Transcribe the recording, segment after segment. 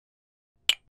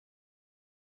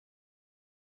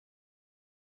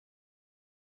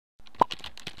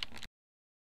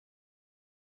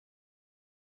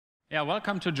Yeah,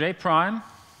 welcome to jPrime.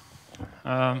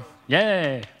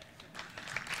 Yay!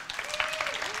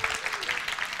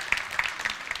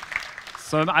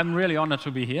 So I'm really honored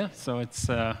to be here. So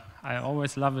I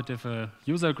always love it if a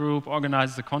user group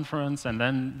organizes a conference, and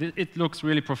then it looks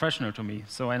really professional to me.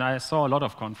 So, and I saw a lot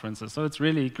of conferences. So it's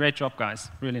really great job, guys.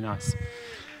 Really nice.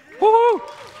 Woohoo!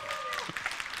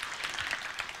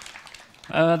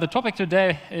 The topic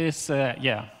today is,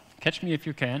 catch me if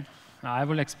you can. I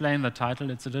will explain the title.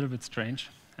 It's a little bit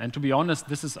strange. And to be honest,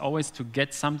 this is always to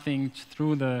get something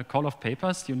through the call of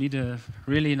papers. You need a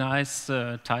really nice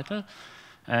title.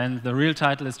 And the real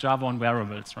title is Java on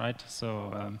Wearables, right?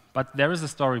 So, but there is a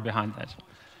story behind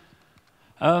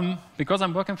that. Because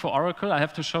I'm working for Oracle, I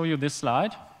have to show you this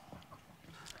slide.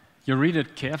 You read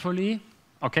it carefully.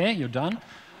 OK, you're done.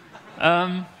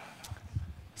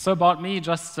 So about me,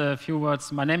 just a few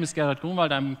words. My name is Gerrit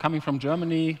Grunwald. I'm coming from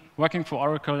Germany, working for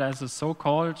Oracle as a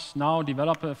so-called now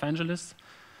developer evangelist.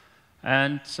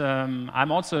 And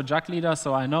I'm also a JUG leader,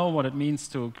 so I know what it means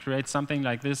to create something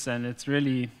like this. And it's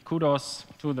really kudos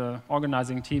to the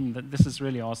organizing team that this is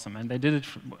really awesome. And they did it,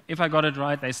 if I got it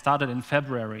right, they started in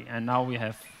February, and now we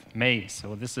have May.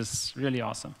 So this is really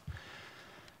awesome.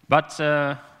 But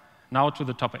now to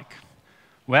the topic.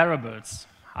 Wearables.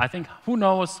 I think, who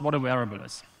knows what a wearable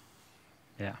is?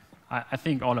 Yeah, I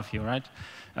think all of you, right?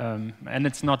 And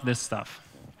it's not this stuff.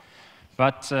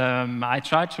 But I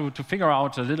tried to figure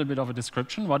out a little bit of a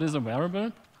description. What is a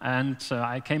wearable? And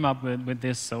I came up with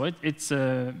this. So it's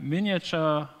a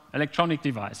miniature electronic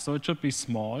device. So it should be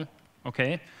small,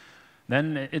 OK?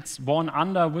 Then it's worn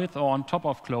under, with, or on top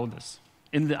of clothes,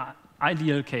 in the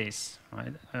ideal case.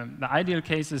 Right? The ideal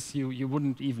case is you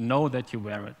wouldn't even know that you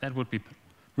wear it. That would be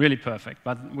really perfect.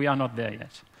 But we are not there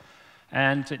yet.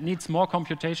 And it needs more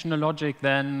computational logic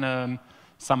than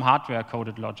some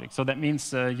hardware-coded logic. So that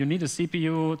means you need a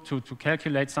CPU to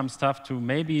calculate some stuff, to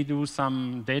maybe do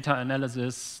some data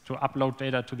analysis, to upload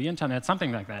data to the internet,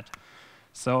 something like that.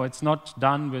 So it's not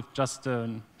done with just a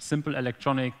simple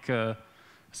electronic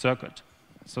circuit.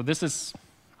 So this is,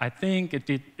 I think,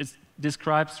 it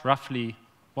describes roughly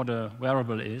what a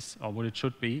wearable is, or what it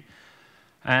should be.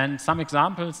 And some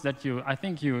examples that I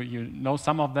think you know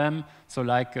some of them, so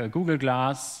like Google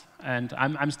Glass, and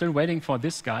I'm still waiting for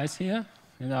this guys here.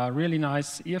 They are really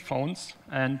nice earphones,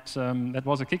 and that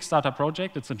was a Kickstarter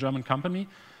project. It's a German company.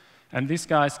 And these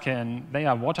guys they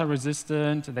are water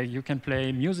resistant, you can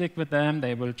play music with them,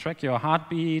 they will track your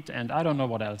heartbeat, and I don't know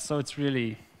what else. So it's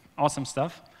really awesome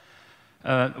stuff.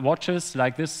 Watches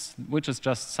like this, which is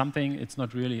just something, it's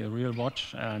not really a real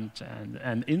watch, and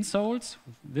insoles.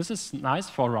 This is nice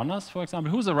for runners, for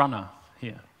example. Who's a runner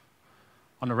here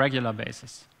on a regular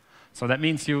basis? So that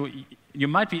means you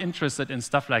might be interested in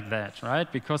stuff like that, right?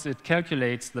 Because it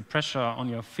calculates the pressure on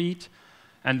your feet,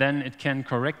 and then it can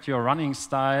correct your running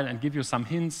style and give you some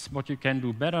hints what you can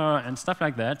do better and stuff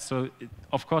like that. So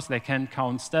of course they can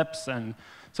count steps, and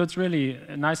so it's really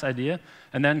a nice idea.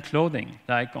 And then clothing,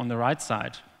 like on the right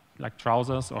side, like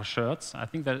trousers or shirts. I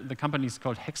think that the company is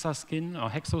called Hexaskin or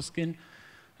Hexoskin,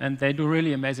 and they do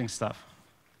really amazing stuff.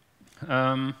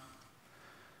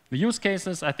 The use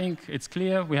cases, I think it's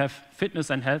clear. We have fitness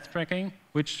and health tracking,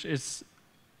 which is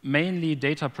mainly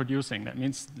data producing. That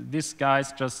means these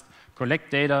guys just collect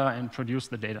data and produce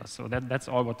the data. So that's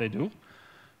all what they do.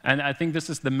 And I think this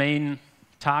is the main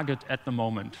target at the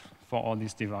moment for all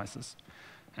these devices.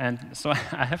 And so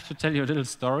I have to tell you a little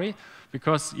story,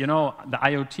 because you know the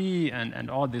IoT and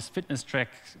all this fitness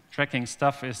tracking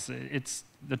stuff it's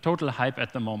the total hype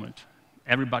at the moment.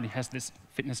 Everybody has this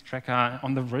fitness tracker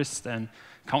on the wrist and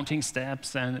counting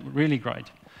steps, and really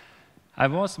great. I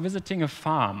was visiting a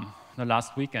farm the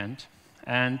last weekend,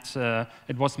 and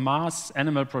it was mass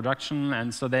animal production,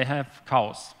 and so they have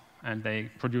cows, and they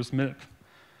produce milk.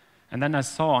 And then I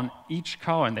saw on each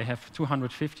cow, and they have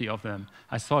 250 of them,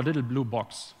 I saw a little blue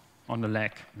box on the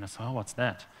leg. And I said, oh, what's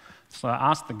that? So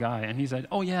I asked the guy, and he said,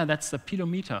 oh, yeah, that's a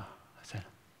pedometer. I said,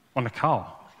 on a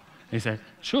cow? He said,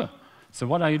 sure. So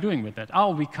what are you doing with that?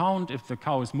 Oh, we count if the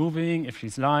cow is moving, if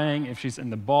she's lying, if she's in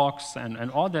the box,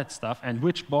 and all that stuff, and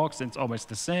which box, it's always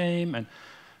the same. And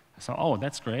so, oh,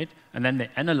 that's great. And then they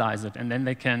analyze it, and then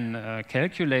they can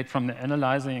calculate from the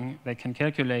analyzing, they can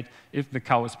calculate if the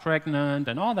cow is pregnant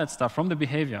and all that stuff from the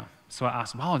behavior. So I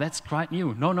asked, wow, that's quite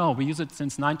new. No, we use it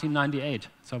since 1998.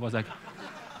 So I was like,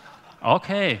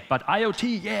 OK, but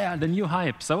IoT, yeah, the new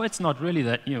hype. So it's not really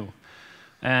that new.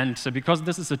 And so because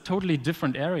this is a totally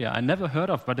different area, I never heard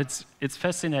of, but it's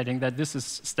fascinating that this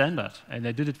is standard. And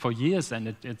they did it for years, and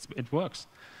it works.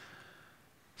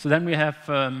 So then we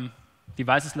have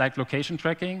devices like location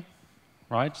tracking.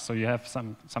 right? So you have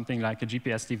something like a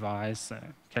GPS device,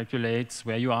 calculates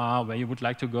where you are, where you would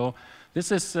like to go.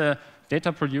 This is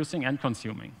data producing and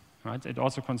consuming, right? It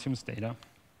also consumes data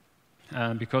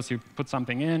because you put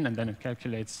something in and then it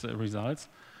calculates results.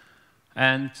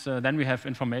 And then we have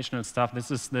informational stuff.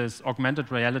 This is this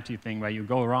augmented reality thing where you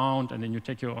go around and then you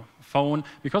take your phone,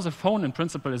 because a phone in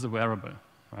principle is a wearable,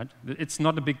 right? It's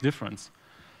not a big difference.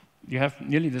 You have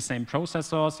nearly the same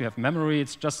processors, you have memory,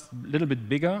 it's just a little bit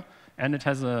bigger, and it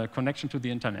has a connection to the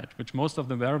internet, which most of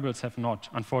the wearables have not,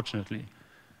 unfortunately,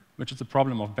 which is a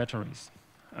problem of batteries.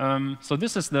 So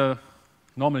this is the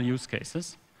normal use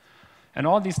cases. And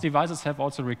all these devices have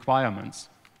also requirements.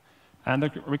 And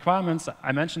the requirements,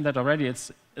 I mentioned that already,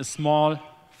 it's a small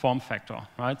form factor,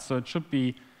 right? So it should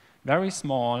be very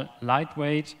small,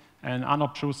 lightweight, and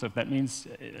unobtrusive. That means,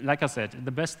 like I said,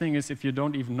 the best thing is if you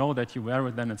don't even know that you wear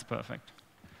it, then it's perfect.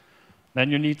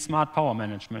 Then you need smart power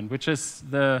management, which is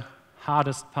the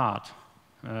hardest part,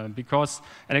 because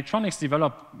electronics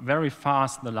developed very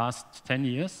fast the last 10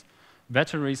 years.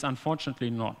 Batteries, unfortunately,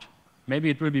 not. Maybe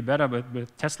it will be better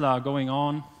with Tesla going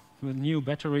on with new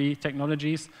battery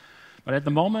technologies. But at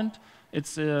the moment,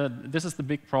 this is the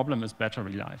big problem, is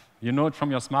battery life. You know it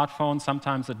from your smartphone.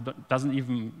 Sometimes it doesn't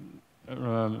even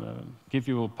give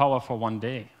you power for one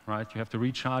day, right? You have to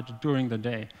recharge it during the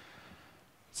day.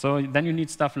 So then you need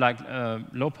stuff like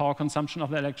low power consumption of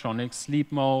the electronics,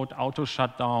 sleep mode, auto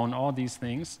shutdown, all these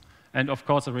things, and of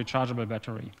course a rechargeable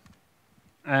battery.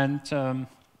 And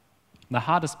the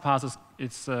hardest part is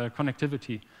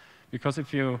connectivity, because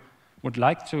if you would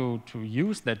like to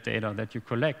use that data that you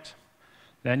collect,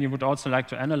 then you would also like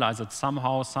to analyze it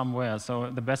somehow, somewhere. So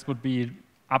the best would be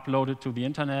upload it to the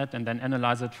internet and then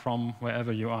analyze it from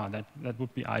wherever you are. That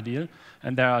would be ideal.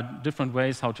 And there are different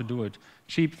ways how to do it.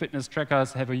 Cheap fitness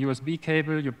trackers have a USB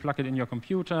cable, you plug it in your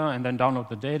computer and then download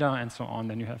the data and so on.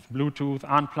 Then you have Bluetooth,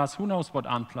 ARN+. Who knows what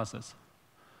ARN+ is?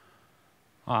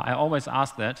 I always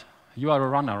ask that. You are a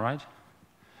runner, right?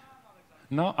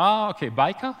 No? Ah, okay.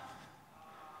 Biker?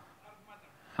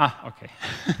 Ah, okay.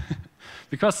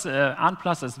 Because ARN+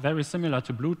 is very similar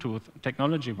to Bluetooth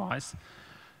technology-wise,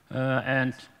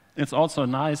 and it's also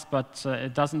nice, but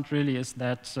it doesn't really is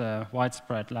that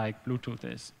widespread like Bluetooth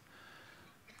is.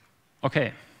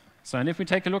 Okay, so and if we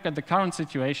take a look at the current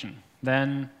situation,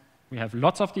 then we have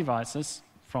lots of devices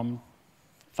from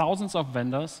thousands of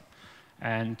vendors,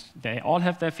 and they all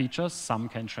have their features. Some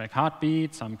can track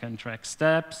heartbeat, some can track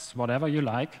steps, whatever you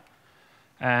like,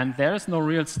 and there is no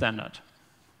real standard.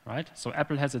 Right? So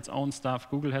Apple has its own stuff,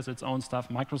 Google has its own stuff,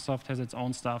 Microsoft has its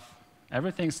own stuff.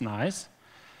 Everything's nice,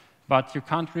 but you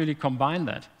can't really combine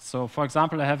that. So for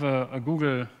example, I have a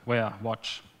Google Wear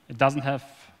watch. It doesn't have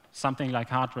something like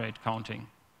heart rate counting.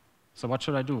 So what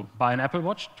should I do? Buy an Apple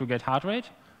Watch to get heart rate?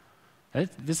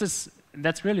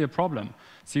 That's really a problem.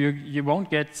 So you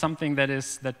won't get something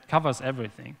that covers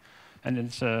everything.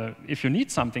 And if you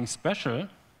need something special,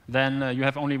 then you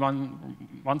have only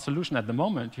one solution at the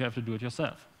moment. You have to do it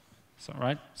yourself. So,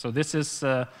 right? So this is,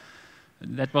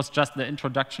 that was just the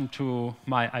introduction to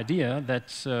my idea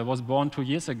that was born 2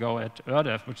 years ago at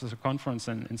Odroid-W, which is a conference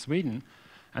in Sweden,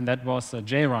 and that was a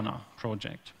JRunner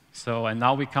project. So, and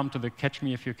now we come to the catch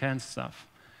me if you can stuff.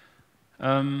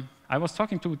 I was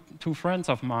talking to 2 friends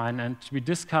of mine, and we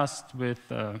discussed with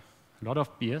a lot of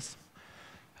beers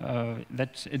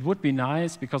that it would be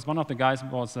nice, because one of the guys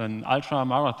was an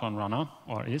ultra-marathon runner,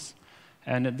 or is,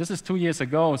 and this is 2 years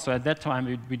ago, so at that time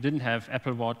we didn't have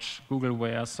Apple Watch, Google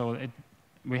Wear, so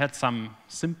we had some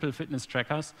simple fitness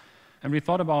trackers, and we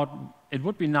thought about it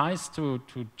would be nice to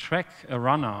track a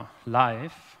runner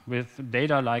live with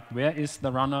data like where is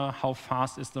the runner, how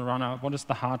fast is the runner, what is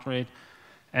the heart rate,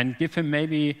 and give him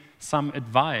maybe some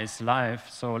advice live,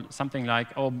 so something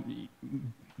like, oh,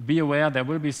 be aware there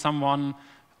will be someone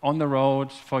on the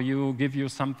road for you, give you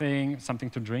something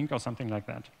to drink or something like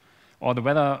that. Or the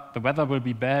weather will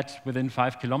be bad within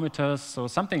 5 kilometers, so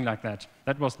something like that.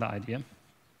 That was the idea.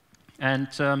 And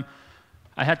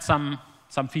I had some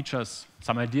features,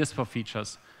 some ideas for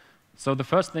features. So the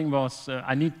first thing was,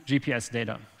 I need GPS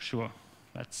data, sure.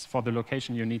 That's for the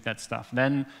location, you need that stuff.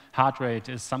 Then heart rate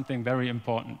is something very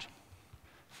important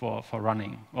for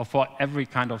running, or for every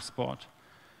kind of sport.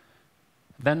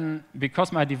 Then,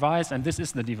 because my device, and this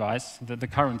is the device, the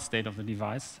current state of the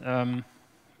device,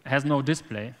 has no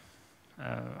display,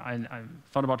 I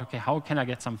thought about, okay, how can I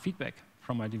get some feedback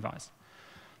from my device?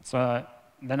 So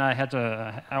then I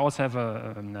also have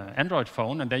an Android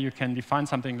phone, and there you can define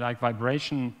something like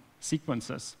vibration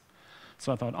sequences.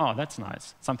 So I thought, oh, that's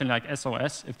nice. Something like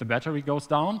SOS, if the battery goes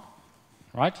down,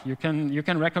 right? You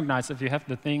can recognize if you have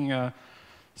the thing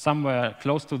somewhere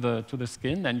close to the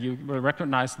skin, and you will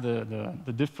recognize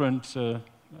the different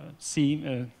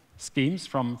schemes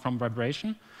from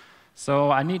vibration.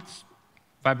 So I need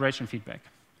vibration feedback.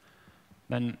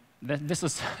 Then this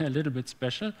is a little bit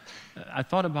special. I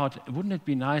thought about, wouldn't it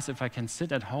be nice if I can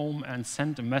sit at home and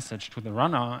send a message to the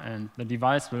runner, and the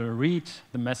device will read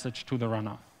the message to the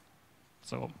runner.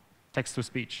 So text to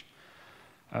speech.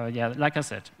 Yeah, like I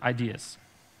said, ideas.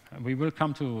 We will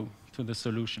come to the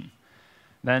solution.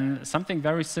 Then something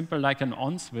very simple like an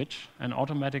on switch, an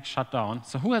automatic shutdown.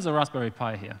 So who has a Raspberry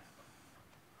Pi here?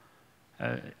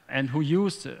 And who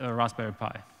used a Raspberry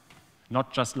Pi?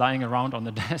 Not just lying around on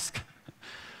the desk.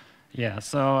 Yeah,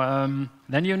 so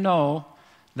then you know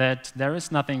that there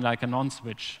is nothing like an on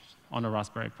switch on a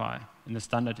Raspberry Pi in the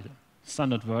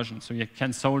standard version. So you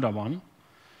can solder one.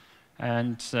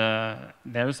 And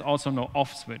there is also no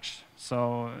off switch.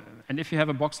 So, and if you have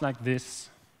a box like this,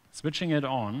 switching it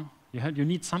on, you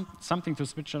need something to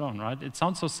switch it on, right? It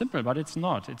sounds so simple, but it's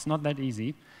not. It's not that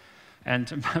easy.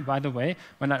 And by the way,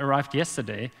 when I arrived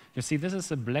yesterday, you see this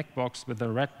is a black box with a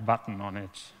red button on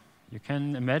it. You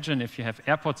can imagine if you have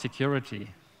airport security.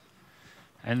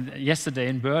 And yesterday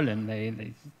in Berlin,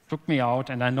 they took me out,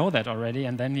 and I know that already.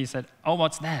 And then he said, "Oh,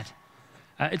 what's that?"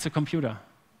 "It's a computer."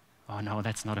 "Oh, no,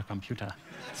 that's not a computer."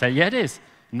 I said, "Yeah, it is."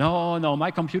 No,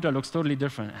 my computer looks totally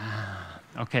different."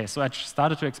 Okay, so I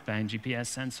started to explain GPS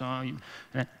sensor. And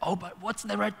then, "Oh, but what's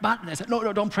the red button?" I said,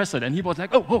 no, don't press it. And he was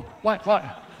like, "Oh, why?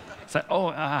 I said,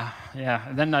 yeah.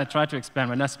 And then I tried to explain.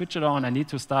 When I switch it on, I need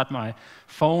to start my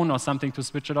phone or something to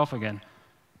switch it off again.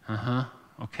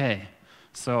 Okay.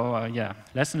 So yeah,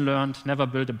 lesson learned, never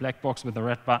build a black box with a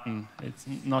red button. It's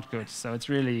not good. So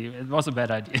it was a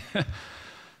bad idea.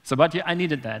 So, but yeah, I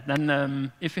needed that.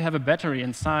 Then if you have a battery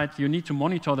inside, you need to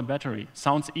monitor the battery.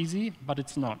 Sounds easy, but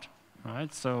it's not.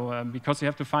 Right? So because you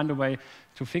have to find a way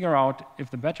to figure out if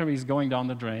the battery is going down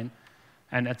the drain,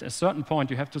 and at a certain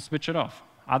point, you have to switch it off.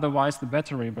 Otherwise, the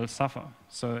battery will suffer.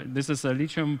 So this is a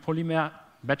lithium polymer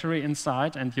battery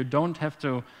inside, and you don't have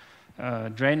to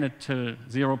drain it till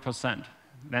 0%.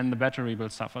 Then the battery will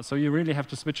suffer. So you really have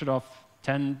to switch it off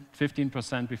 10,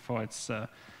 15% before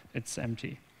it's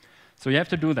empty. So you have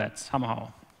to do that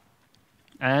somehow.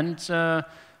 And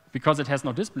because it has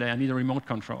no display, I need a remote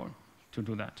control to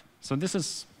do that. So this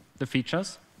is the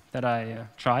features that I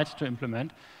tried to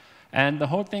implement. And the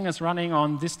whole thing is running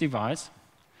on this device.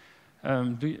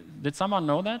 Did someone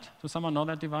know that? Does someone know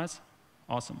that device?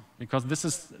 Awesome, because this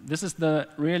is the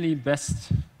really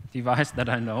best device that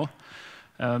I know.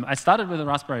 I started with a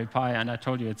Raspberry Pi, and I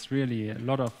told you it's really a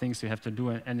lot of things you have to do,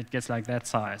 and it gets like that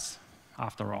size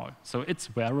after all. So it's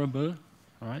wearable.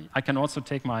 Right? I can also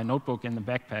take my notebook in the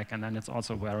backpack, and then it's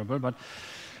also wearable, but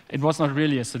it was not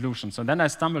really a solution. So then I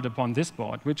stumbled upon this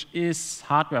board, which is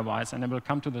hardware-wise, and I will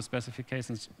come to the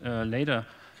specifications later.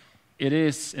 It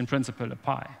is, in principle, a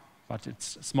Pi. But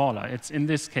it's smaller. It's, in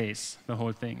this case, the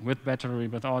whole thing, with battery,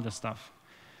 with all the stuff.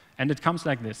 And it comes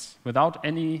like this, without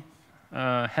any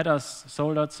headers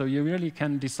soldered, so you really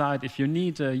can decide if you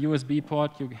need a USB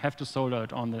port, you have to solder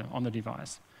it on the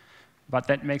device. But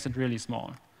that makes it really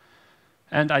small.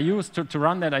 And I used, to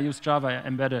run that, I used Java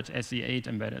embedded, SE8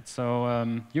 embedded.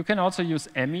 So you can also use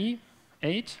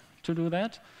ME8 to do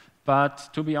that. But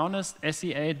to be honest,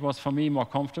 SE8 was for me more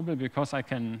comfortable because I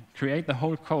can create the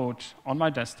whole code on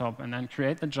my desktop and then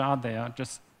create the jar there,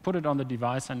 just put it on the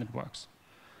device and it works.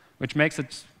 Which makes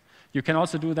it, you can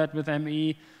also do that with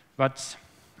ME, but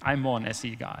I'm more an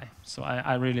SE guy, so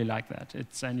I really like that.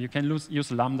 And you can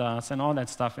use lambdas and all that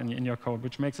stuff in your code,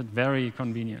 which makes it very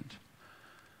convenient.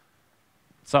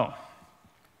 So,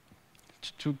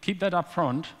 to keep that up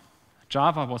front,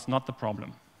 Java was not the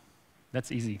problem.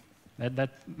 That's easy.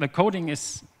 The coding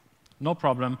is no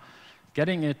problem.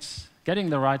 Getting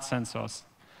the right sensors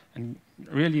and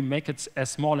really make it as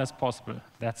small as possible,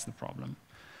 that's the problem.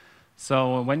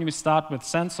 So when you start with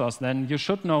sensors, then you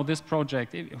should know this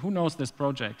project. Who knows this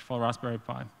project for Raspberry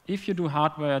Pi? If you do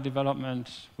hardware development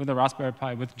with a Raspberry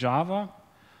Pi with Java,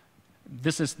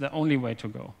 this is the only way to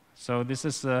go. So this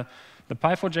is the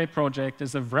Pi4J project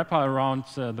is a wrapper around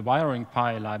the wiring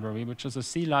Pi library, which is a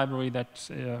C library that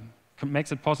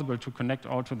makes it possible to connect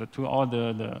all to all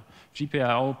the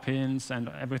GPIO pins and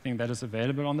everything that is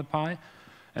available on the Pi.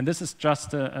 And this is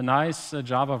just a nice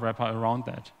Java wrapper around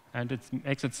that. And it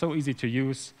makes it so easy to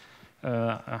use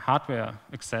hardware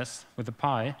access with the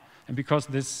Pi. And because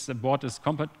this board is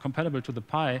compatible to the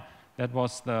Pi, that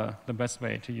was the best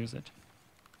way to use it.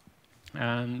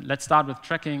 And let's start with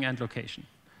tracking and location.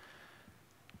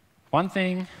 One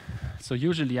thing, so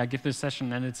usually I give this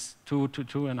session and it's 2 to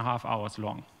 2.5 hours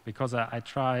long because I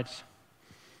tried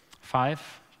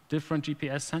 5 different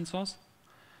GPS sensors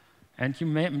And you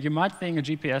might think a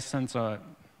GPS sensor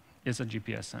is a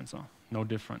GPS sensor. No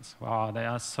difference. Wow, there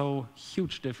are so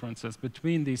huge differences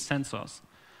between these sensors.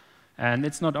 And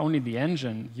it's not only the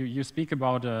engine. You speak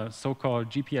about a so-called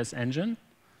GPS engine,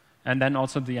 and then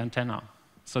also the antenna.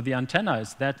 So the antenna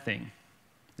is that thing,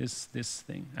 this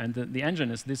thing. And the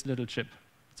engine is this little chip.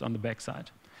 It's on the back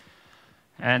side.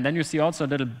 And then you see also a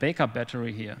little backup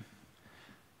battery here.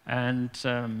 And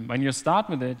when you start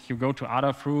with it, you go to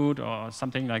Adafruit or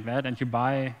something like that, and you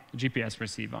buy a GPS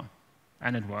receiver.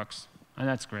 And it works. And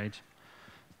that's great.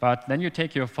 But then you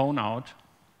take your phone out,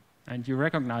 and you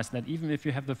recognize that even if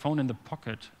you have the phone in the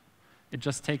pocket, it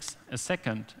just takes a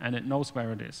second, and it knows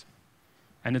where it is.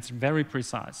 And it's very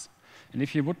precise. And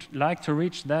if you would like to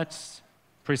reach that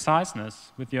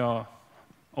preciseness with your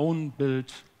own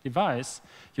built device,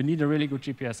 you need a really good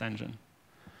GPS engine.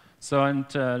 So, and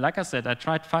like I said, I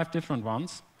tried 5 different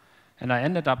ones, and I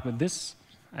ended up with this.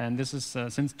 And this is,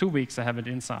 since 2 weeks, I have it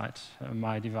inside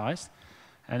my device.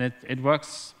 And it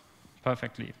works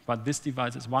perfectly. But this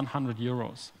device is 100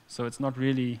 euros, so it's not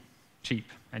really cheap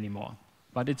anymore.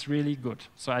 But it's really good.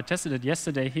 So I tested it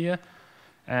yesterday here.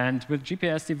 And with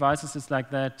GPS devices, it's like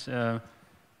that.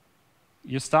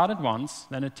 You start it once,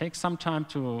 then it takes some time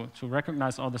to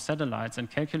recognize all the satellites and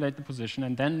calculate the position.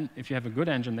 And then, if you have a good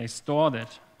engine, they store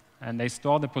that. And they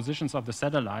store the positions of the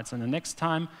satellites. And the next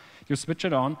time you switch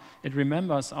it on, it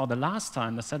remembers, oh, the last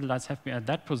time the satellites have been at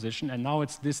that position, and now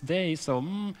it's this day, so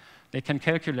they can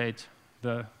calculate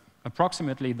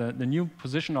approximately the new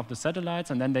position of the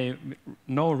satellites, and then they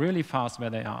know really fast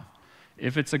where they are,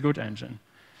 if it's a good engine.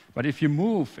 But if you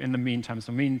move in the meantime,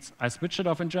 so it means I switch it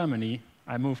off in Germany,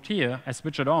 I moved here, I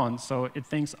switch it on, so it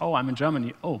thinks, oh, I'm in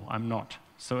Germany, oh, I'm not.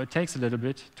 So it takes a little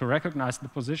bit to recognize the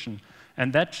position.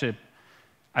 And that chip,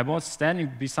 I was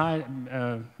standing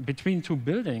between 2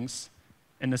 buildings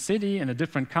in a city, in a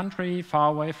different country, far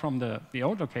away from the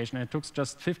old location, and it took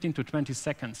just 15 to 20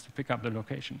 seconds to pick up the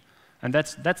location. And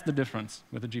that's the difference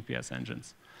with the GPS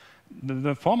engines.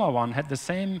 The former one had the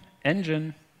same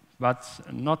engine, but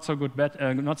not so good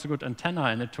antenna,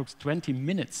 and it took 20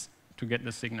 minutes to get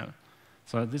the signal.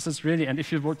 So this is really, and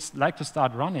if you would like to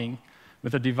start running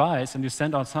with a device and you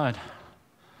stand outside,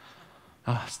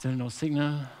 still no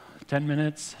signal, 10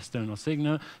 minutes, still no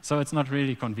signal, so it's not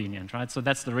really convenient, right? So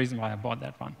that's the reason why I bought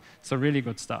that one. So really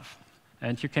good stuff.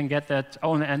 And you can get that,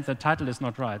 oh, and the title is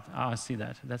not right. I see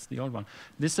that, that's the old one.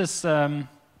 This is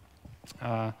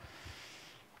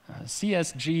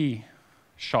csgshop.com.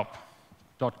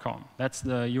 That's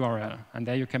the URL, and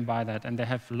there you can buy that, and they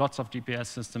have lots of GPS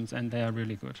systems, and they are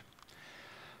really good.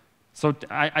 So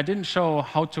I didn't show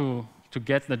how to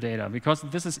get the data, because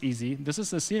this is easy. This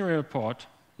is a serial port,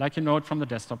 like you know it from the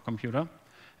desktop computer.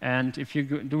 And if you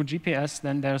do GPS,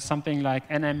 then there's something like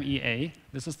NMEA.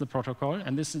 This is the protocol,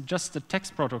 and this is just the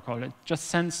text protocol. It just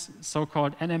sends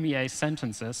so-called NMEA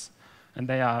sentences, and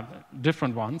they are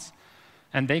different ones.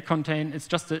 And they contain, it's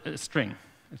just a string.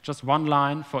 It's just one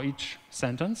line for each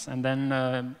sentence, and then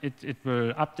it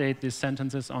will update these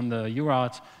sentences on the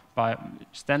UART by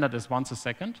standard is once a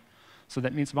second. So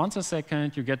that means once a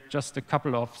second, you get just a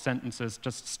couple of sentences,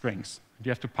 just strings.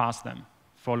 You have to pass them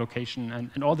for location,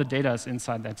 and all the data is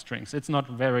inside that strings. It's not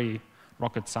very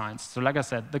rocket science. So like I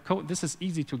said, the code, this is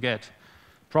easy to get.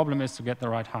 Problem is to get the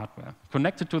right hardware.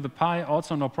 Connected to the Pi,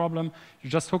 also no problem. You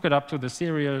just hook it up to the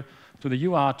serial, to the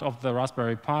UART of the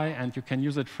Raspberry Pi, and you can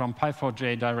use it from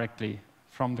Pi4j directly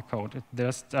from the code.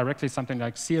 There's directly something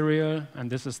like serial,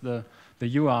 and this is the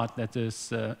UART that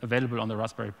is available on the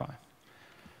Raspberry Pi.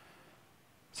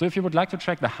 So if you would like to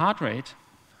track the heart rate,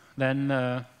 then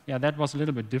yeah, that was a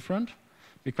little bit different,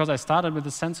 because I started with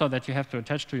a sensor that you have to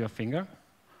attach to your finger,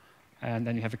 and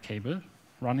then you have a cable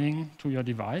running to your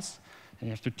device, and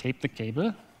you have to tape the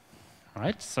cable,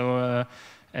 right? So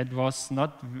it was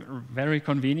not very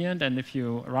convenient, and if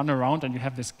you run around and you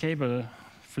have this cable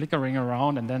flickering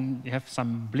around, and then you have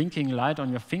some blinking light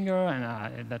on your finger,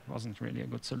 and that wasn't really a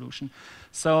good solution.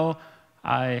 So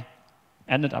I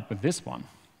ended up with this one,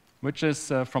 which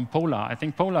is from Polar. I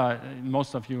think Polar,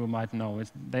 most of you might know.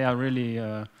 They are really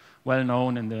well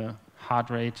known in the heart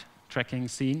rate tracking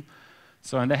scene.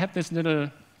 So, and they have this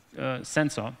little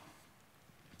sensor.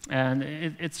 And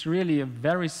it's really a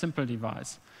very simple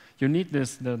device. You need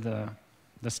the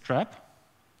strap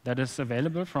that is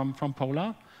available from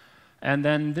Polar. And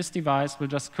then this device will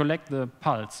just collect the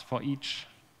pulse for each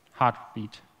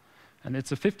heartbeat. And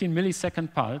it's a 15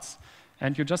 millisecond pulse.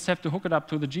 And you just have to hook it up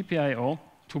to the GPIO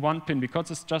to one pin,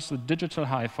 because it's just a digital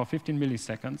high for 15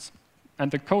 milliseconds. And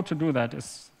the code to do that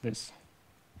is this.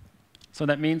 So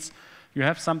that means you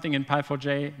have something in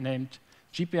Pi4j named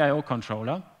GPIO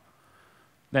controller.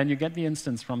 then you get the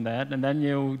instance from that, and then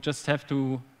you just have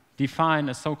to define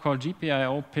a so-called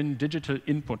GPIO pin digital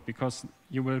input, because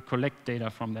you will collect data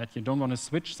from that. You don't want to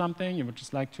switch something, you would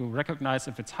just like to recognize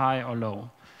if it's high or low.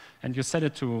 And you set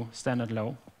it to standard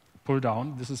low, pull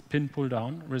down. This is pin pull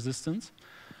down resistance.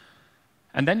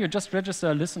 And then you just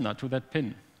register a listener to that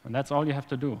pin, and that's all you have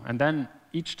to do. And then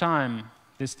each time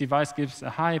this device gives a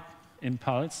high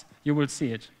impulse, you will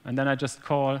see it. And then I just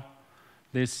call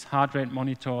this heart rate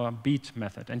monitor beat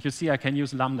method. And you see I can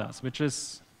use lambdas, which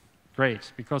is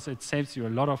great, because it saves you a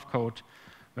lot of code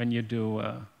when you do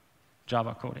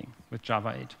Java coding with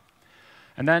Java 8.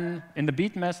 And then in the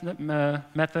beat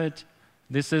method,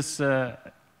 this is,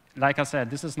 like I said,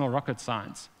 this is no rocket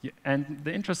science. And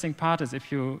the interesting part is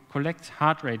if you collect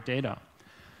heart rate data,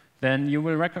 then you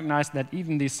will recognize that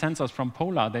even these sensors from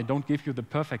Polar, they don't give you the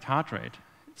perfect heart rate.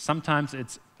 Sometimes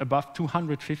it's above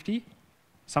 250,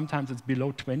 sometimes it's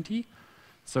below 20.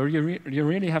 So you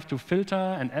really have to filter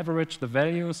and average the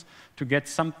values to get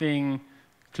something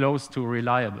close to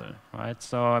reliable, right?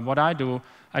 So what I do,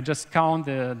 I just count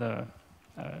the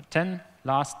 10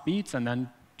 last beats and then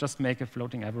just make a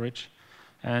floating average.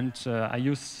 And I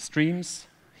use streams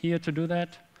here to do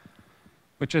that,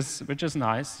 which is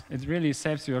nice. It really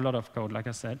saves you a lot of code, like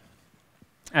I said.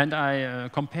 And I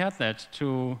compared that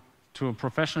to a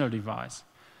professional device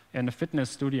in a fitness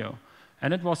studio.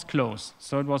 And it was close.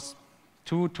 So it was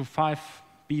 2 to 5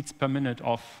 beats per minute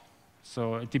off.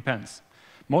 So it depends.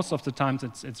 Most of the times,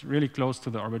 it's really close to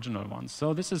the original one.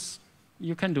 So this is,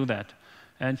 you can do that.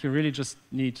 And you really just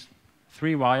need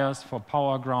 3 wires for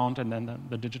power, ground, and then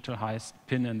the digital highest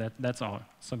pin, and that's all.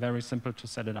 So very simple to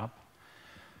set it up.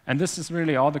 And this is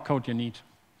really all the code you need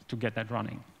to get that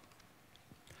running.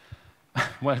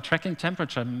 Well, tracking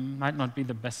temperature might not be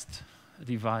the best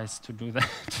device to do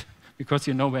that, because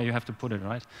you know where you have to put it,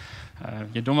 right?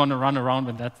 You don't want to run around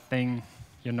with that thing,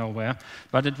 you know where.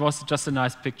 But it was just a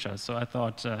nice picture, so I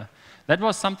thought that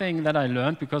was something that I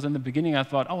learned, because in the beginning I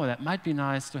thought, oh, that might be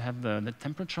nice to have the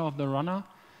temperature of the runner,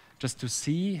 just to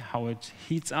see how it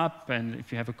heats up, and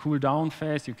if you have a cool down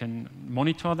phase, you can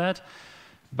monitor that.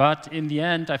 But in the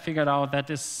end, I figured out that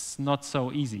is not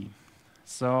so easy.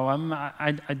 So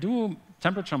I do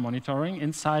temperature monitoring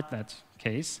inside that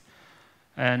case.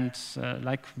 And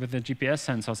like with the GPS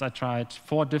sensors, I tried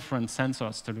 4 different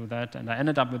sensors to do that. And I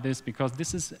ended up with this because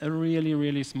this is a really,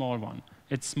 really small one.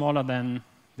 It's smaller than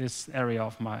this area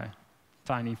of my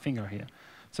tiny finger here.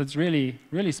 So it's really,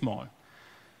 really small.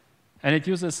 And it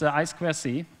uses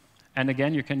I2C. And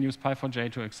again, you can use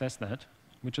Py4j to access that,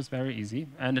 which is very easy.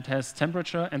 And it has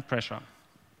temperature and pressure.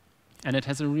 And it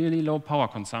has a really low power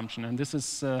consumption. And this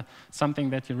is something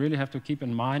that you really have to keep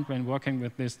in mind when working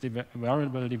with these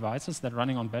wearable devices that are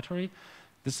running on battery.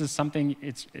 This is something,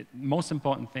 it's most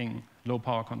important thing, low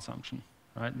power consumption.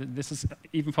 Right? This is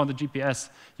even for the GPS.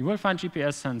 You will find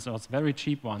GPS sensors, very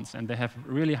cheap ones, and they have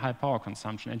really high power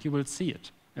consumption. And you will see it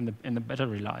in the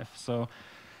battery life. So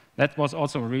that was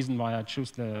also a reason why I choose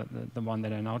the one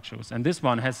that I now choose. And this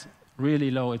one has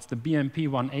really low. It's the BMP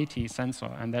 180 sensor,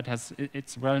 and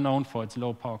it's well known for its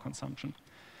low power consumption.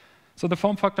 So the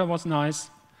form factor was nice.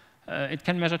 It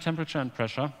can measure temperature and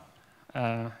pressure.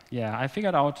 Yeah, I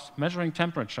figured out measuring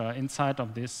temperature inside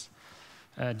of this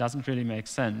doesn't really make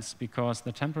sense, because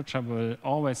the temperature will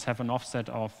always have an offset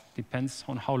of, depends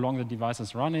on how long the device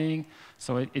is running,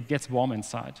 so it gets warm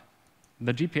inside.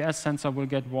 The GPS sensor will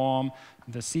get warm,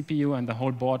 the CPU and the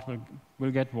whole board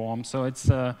will get warm, so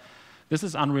this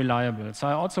is unreliable. So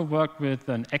I also worked with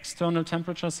an external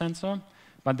temperature sensor,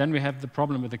 but then we have the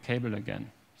problem with the cable again.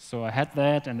 So I had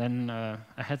that, and then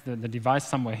I had the device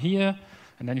somewhere here,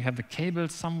 and then you have the cable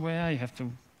somewhere, you have to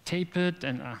tape it,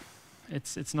 and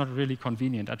it's not really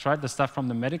convenient. I tried the stuff from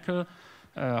the medical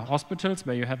hospitals,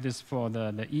 where you have this for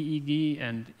the EEG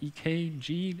and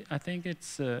EKG, I think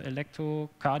it's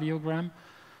electrocardiogram,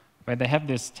 where they have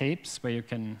these tapes where you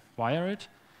can wire it.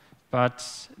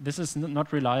 But this is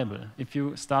not reliable. If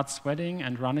you start sweating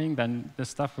and running, then the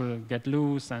stuff will get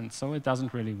loose, and so it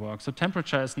doesn't really work. So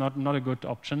temperature is not a good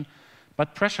option,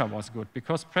 but pressure was good,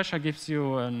 because pressure gives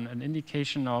you an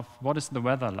indication of what is the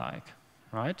weather like,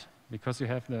 right? Because you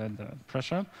have the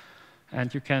pressure,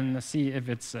 and you can see if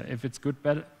it's good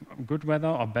weather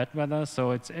or bad weather.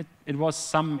 So it was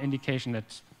some indication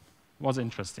that was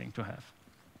interesting to have.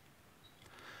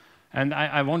 And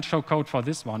I won't show code for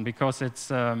this one, because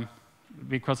it's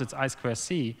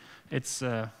I2C, it's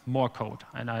more code.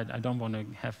 And I don't want to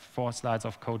have 4 slides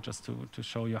of code just to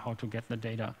show you how to get the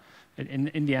data.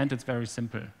 In the end, it's very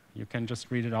simple. You can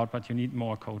just read it out, but you need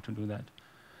more code to do that.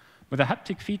 With the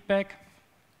haptic feedback,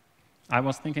 I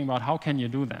was thinking about how can you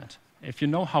do that? If you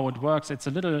know how it works, it's a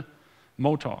little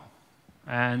motor.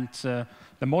 And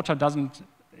the motor doesn't,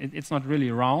 it's not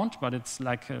really round, but it's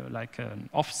like an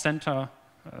off-center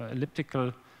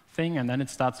elliptical thing, and then it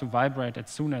starts to vibrate as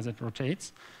soon as it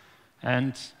rotates.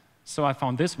 And so I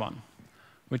found this one,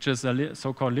 which is a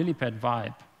so-called lily pad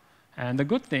vibe. And the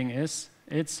good thing is,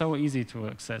 it's so easy to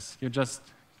access. You just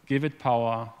give it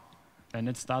power, then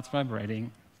it starts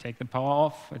vibrating. Take the power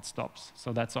off, it stops.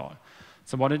 So that's all.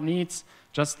 So what it needs,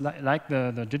 just like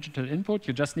the digital input,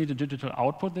 you just need a digital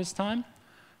output this time.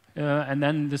 And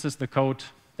then this is the code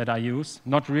that I use.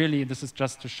 Not really, this is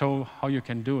just to show how you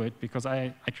can do it, because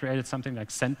I created something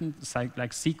like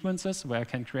like sequences, where I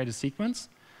can create a sequence,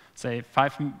 say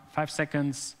 5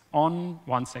 seconds on,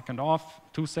 1 second off,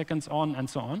 2 seconds on, and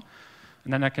so on.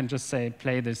 And then I can just say,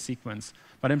 play this sequence.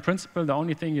 But in principle, the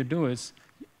only thing you do is,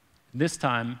 this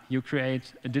time, you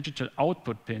create a digital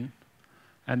output pin,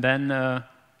 and then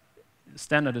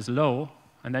standard is low,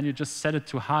 and then you just set it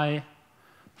to high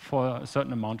for a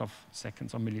certain amount of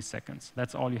seconds or milliseconds.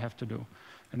 That's all you have to do.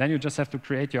 And then you just have to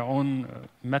create your own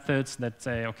methods that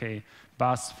say, okay,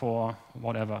 buzz for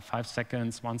whatever, 5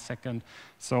 seconds, 1 second.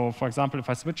 So for example, if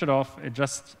I switch it off, it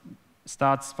just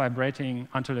starts vibrating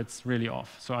until it's really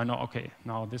off. So I know, okay,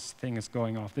 now this thing is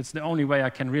going off. It's the only way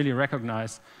I can really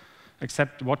recognize,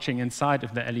 except watching inside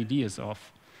if the LED is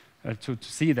off, to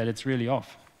see that it's really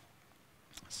off.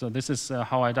 So this is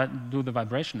how I do the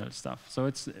vibrational stuff. So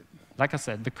it's, like I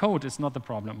said, the code is not the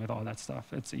problem with all that stuff.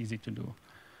 It's easy to do.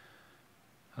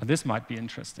 This might be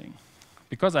interesting.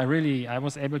 Because I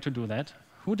was able to do that.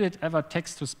 Who did ever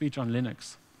text-to-speech on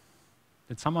Linux?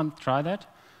 Did someone try that?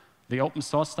 The open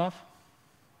source stuff?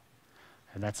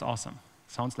 And that's awesome.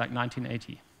 Sounds like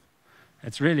 1980.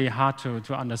 It's really hard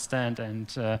to understand,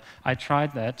 and I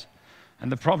tried that. And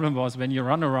the problem was when you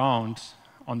run around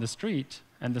on the street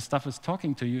and the stuff is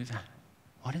talking to you,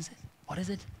 what is it? What is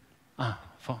it?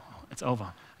 It's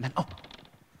over. And then,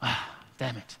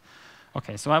 damn it.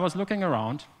 Okay, so I was looking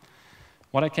around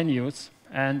what I can use,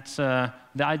 and the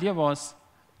idea was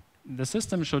the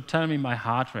system should tell me my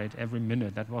heart rate every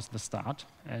minute. That was the start.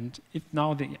 And if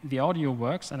now the audio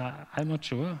works, and I'm not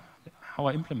sure how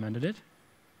I implemented it.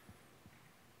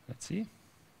 Let's see.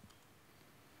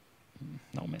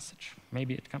 No message.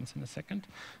 Maybe it comes in a second.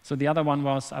 So the other one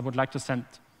was I would like to send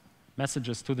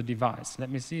messages to the device.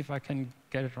 Let me see if I can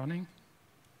get it running.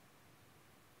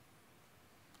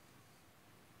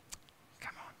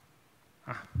 Come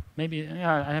on. Maybe,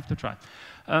 yeah, I have to try.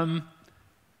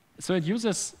 So it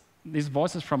uses these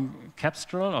voices from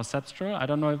Capstrel or Sepstrel. I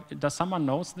don't know, does someone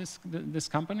knows this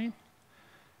company?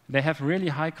 They have really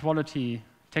high quality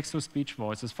text-to-speech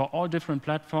voices for all different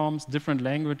platforms, different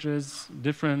languages,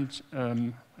 different,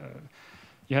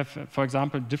 you have, for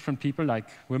example, different people like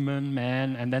women,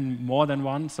 men, and then more than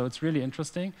one, so it's really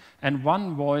interesting. And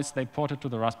one voice they ported to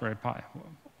the Raspberry Pi,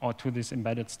 or to this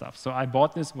embedded stuff. So I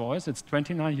bought this voice, it's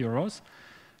 29 euros,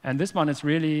 and this one is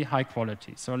really high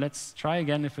quality. So let's try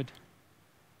again if it,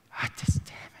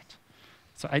 damn it.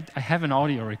 So I have an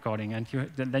audio recording, and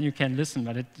then you can listen,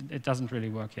 but it doesn't really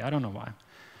work here, I don't know why.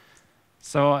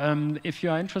 So if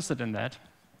you are interested in that,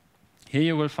 here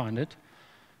you will find it.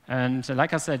 And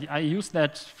like I said, I used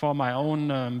that for my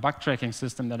own bug tracking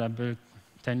system that I built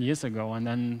 10 years ago. And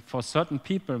then for certain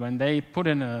people, when they put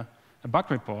in a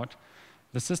bug report,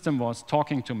 the system was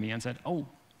talking to me and said, oh,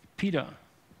 Peter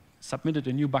submitted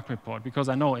a new bug report, because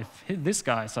I know if this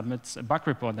guy submits a bug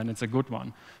report, then it's a good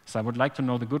one. So I would like to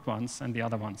know the good ones, and the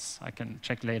other ones I can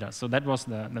check later. So that was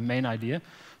the main idea.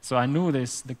 So I knew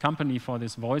the company for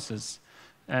these voices.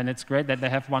 And it's great that they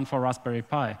have one for Raspberry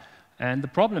Pi. And the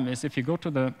problem is, if you go to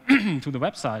the to the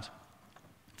website,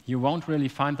 you won't really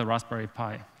find the Raspberry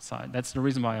Pi side. That's the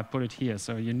reason why I put it here.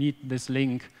 So you need this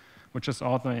link, which is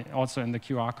also in the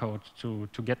QR code,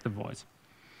 to get the voice.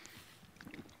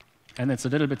 And it's a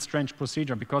little bit strange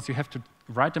procedure, because you have to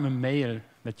write them a mail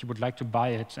that you would like to buy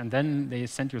it, and then they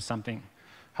send you something,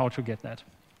 how to get that.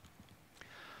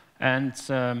 And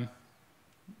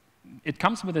it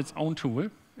comes with its own tool.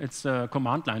 It's a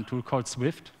command line tool called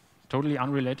Swift, totally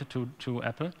unrelated to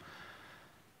Apple.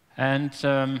 And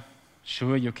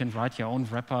sure, you can write your own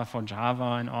wrapper for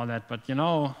Java and all that, but you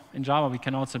know, in Java we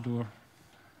can also do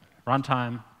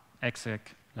runtime,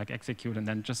 exec, like execute, and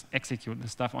then just execute the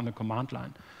stuff on the command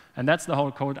line. And that's the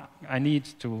whole code I need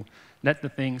to let the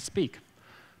thing speak.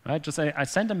 Right? Just say, I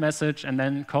send a message, and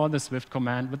then call the Swift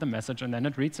command with the message, and then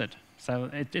it reads it. So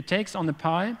it takes on the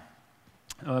Pi.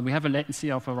 We have a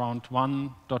latency of around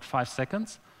 1.5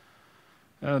 seconds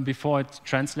before it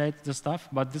translates the stuff.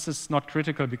 But this is not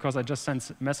critical, because I just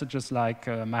send messages like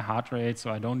my heart rate,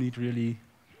 so I don't need really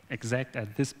exact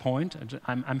at this point.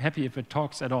 I'm happy if it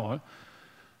talks at all.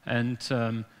 And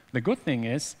the good thing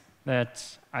is,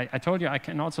 that I told you I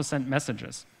can also send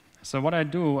messages. So what I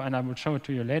do, and I will show it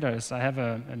to you later, is I have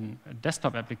a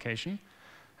desktop application,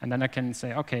 and then I can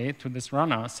say, OK, to this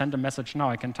runner, send a message now.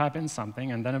 I can type in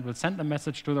something, and then it will send a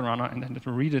message to the runner, and then it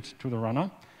will read it to the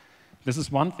runner. This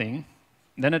is one thing.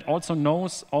 Then it also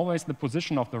knows always the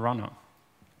position of the runner.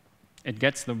 It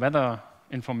gets the weather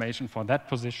information for that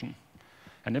position.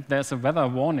 And if there's a weather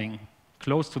warning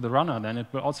close to the runner, then it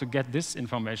will also get this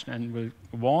information and will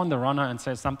warn the runner and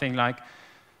say something like,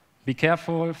 be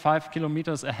careful, 5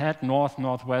 kilometers ahead,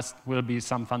 north-northwest, will be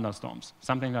some thunderstorms,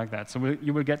 something like that. So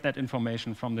you will get that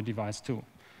information from the device too.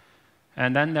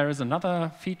 And then there is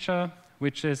another feature,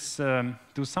 which is,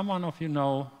 do someone of you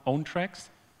know OwnTracks?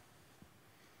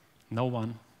 No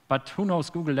one. But who knows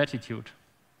Google Latitude?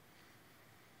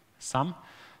 Some.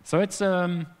 So it's,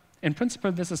 in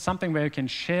principle, this is something where you can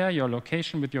share your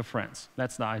location with your friends.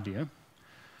 That's the idea.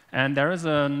 And there is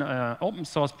an open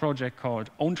source project called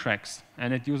OwnTracks,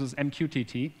 and it uses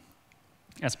MQTT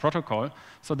as protocol.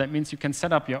 So that means you can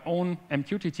set up your own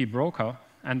MQTT broker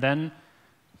and then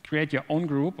create your own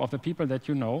group of the people that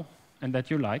you know and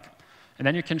that you like. And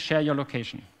then you can share your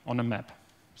location on a map.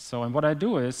 So and what I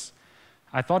do is,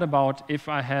 I thought about if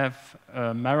I have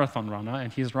a marathon runner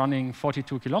and he's running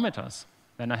 42 kilometers,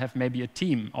 then I have maybe a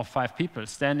team of 5 people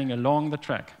standing along the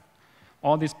track.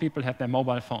 All these people have their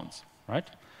mobile phones, right?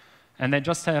 And they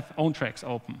just have OwnTracks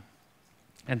open.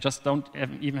 And just don't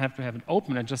even have to have it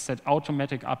open, and just set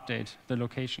automatic update the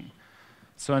location.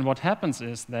 So and what happens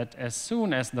is that as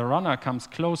soon as the runner comes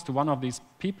close to one of these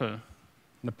people,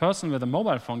 the person with a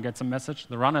mobile phone gets a message,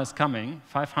 the runner is coming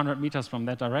 500 meters from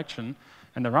that direction,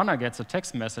 and the runner gets a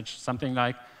text message, something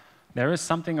like, there is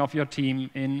something of your team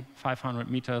in 500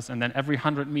 meters, and then every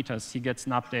 100 meters he gets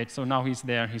an update, so now he's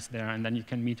there, and then you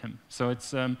can meet him. So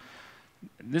it's,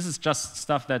 this is just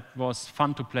stuff that was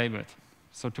fun to play with.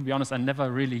 So to be honest, I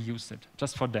never really used it,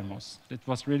 just for demos. It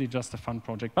was really just a fun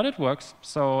project, but it works.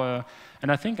 So,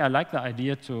 and I think I like the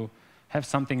idea to have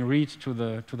something read to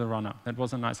the runner. That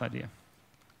was a nice idea.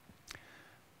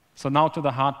 So now to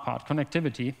the hard part,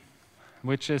 connectivity,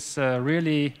 which is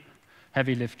really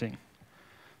heavy lifting.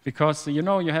 Because you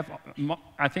know, you have,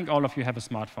 I think all of you have a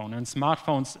smartphone, and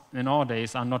smartphones in our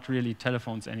days are not really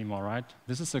telephones anymore, right?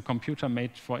 This is a computer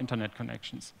made for internet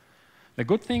connections. The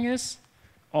good thing is,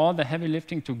 all the heavy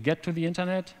lifting to get to the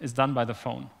internet is done by the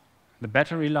phone. The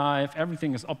battery life,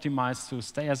 everything is optimized to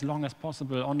stay as long as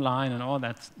possible online and all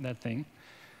that thing.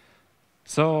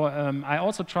 So I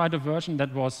also tried a version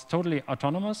that was totally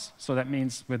autonomous. So that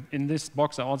means within this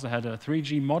box, I also had a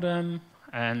 3G modem,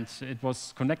 and it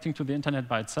was connecting to the internet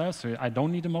by itself, so I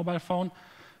don't need a mobile phone.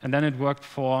 And then it worked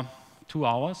for 2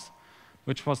 hours,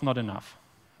 which was not enough,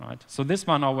 right? So this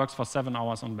one now works for 7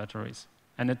 hours on batteries.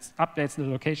 And it updates the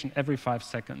location every 5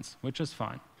 seconds, which is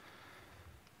fine.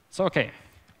 So OK,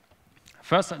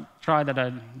 first try that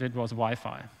I did was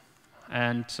Wi-Fi.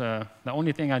 And the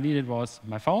only thing I needed was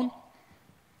my phone,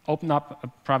 open up a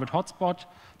private hotspot,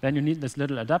 then you need this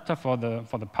little adapter for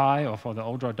the Pi or for the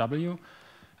Odroid-W.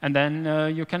 And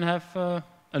then you can have a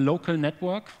local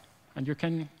network, and you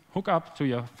can hook up to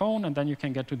your phone, and then you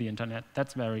can get to the internet.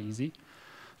 That's very easy.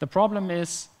 The problem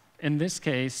is, in this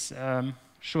case,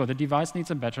 sure, the device needs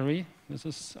a battery. This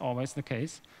is always the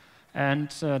case.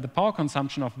 And the power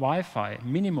consumption of Wi-Fi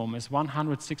minimum is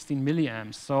 116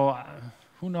 milliamps. So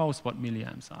who knows what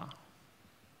milliamps are?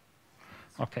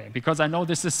 OK, because I know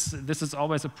this is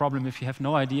always a problem. If you have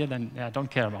no idea, then yeah,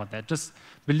 don't care about that. Just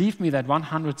believe me that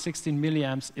 116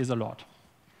 milliamps is a lot,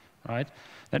 right?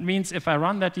 That means if I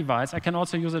run that device, I can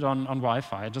also use it on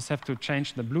Wi-Fi. I just have to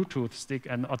change the Bluetooth stick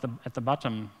and at the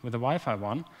bottom with the Wi-Fi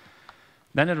one.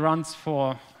 Then it runs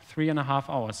for 3.5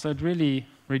 hours. So it really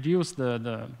reduced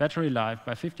the battery life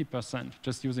by 50%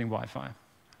 just using Wi-Fi.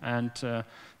 And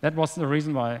that was the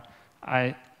reason why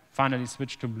I finally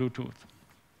switched to Bluetooth.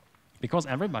 Because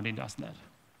everybody does that.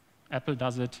 Apple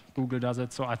does it, Google does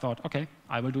it, so I thought, OK,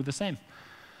 I will do the same.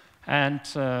 And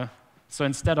so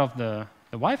instead of the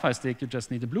Wi-Fi stick, you just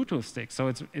need a Bluetooth stick. So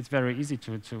it's very easy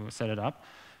to set it up.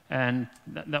 And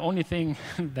the only thing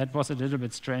that was a little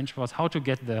bit strange was how to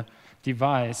get the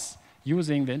device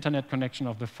using the internet connection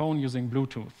of the phone using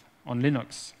Bluetooth on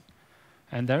Linux.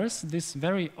 And there is this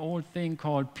very old thing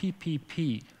called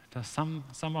PPP. Does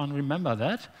someone remember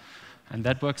that? And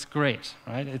that works great,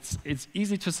 right? It's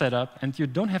easy to set up, and you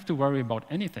don't have to worry about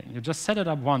anything. You just set it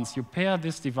up once. You pair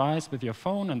this device with your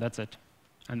phone, and that's it.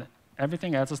 And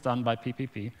everything else is done by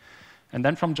PPP. And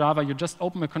then from Java, you just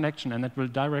open a connection, and it will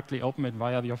directly open it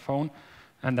via your phone.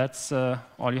 And that's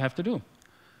all you have to do.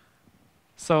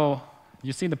 So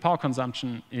you see the power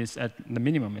consumption is at the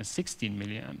minimum is 16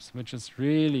 milliamps, which is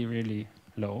really, really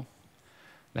low.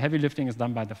 The heavy lifting is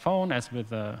done by the phone, as with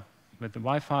the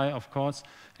Wi-Fi, of course,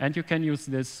 and you can use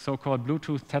this so-called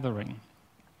Bluetooth tethering.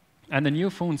 And the new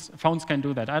phones can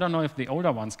do that. I don't know if the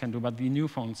older ones can do, but the new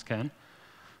phones can.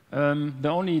 The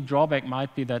only drawback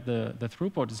might be that the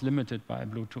throughput is limited by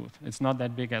Bluetooth. It's not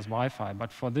that big as Wi-Fi,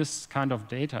 but for this kind of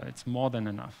data, it's more than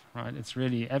enough, right? It's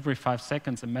really every 5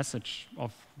 seconds a message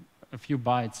of a few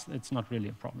bytes. It's not really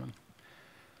a problem.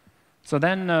 So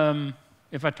then,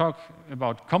 if I talk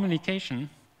about communication,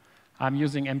 I'm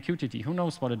using MQTT. Who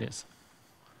knows what it is?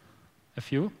 A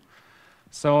few?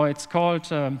 So it's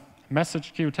called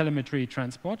Message Queue Telemetry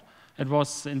Transport. It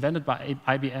was invented by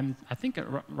IBM, I think,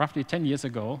 roughly 10 years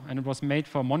ago, and it was made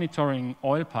for monitoring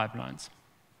oil pipelines.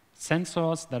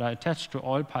 Sensors that are attached to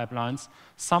oil pipelines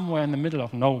somewhere in the middle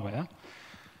of nowhere.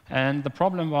 And the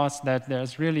problem was that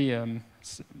there's really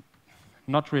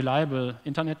not reliable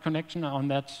internet connection on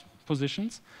that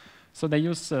positions. So they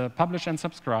use publish and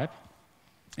subscribe.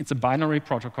 It's a binary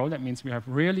protocol. That means we have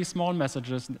really small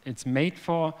messages. It's made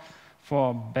for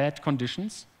bad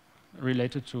conditions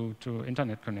related to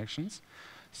internet connections.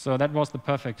 So that was the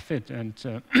perfect fit. And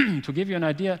to give you an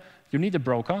idea, you need a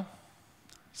broker.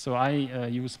 So I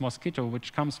use Mosquito,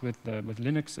 which comes with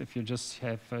Linux. If you just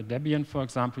have Debian, for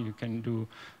example, you can do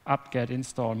apt-get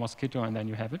install Mosquito, and then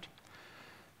you have it.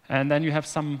 And then you have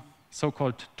some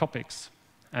so-called topics.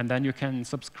 And then you can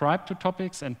subscribe to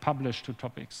topics and publish to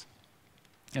topics.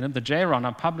 And if the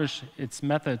JRunner publish its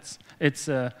methods, its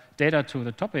data to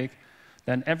the topic,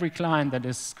 then every client that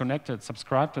is connected,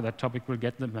 subscribed to that topic, will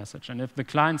get the message. And if the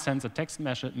client sends a text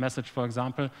message, for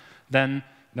example, then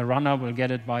the runner will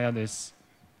get it via this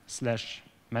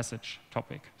 /message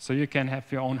topic. So you can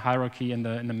have your own hierarchy in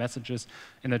the messages,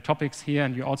 in the topics here,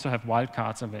 and you also have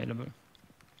wildcards available.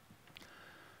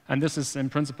 And this is, in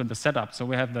principle, the setup. So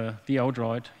we have the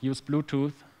Odroid, use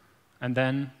Bluetooth, and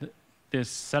then this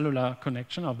cellular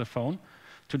connection of the phone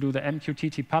to do the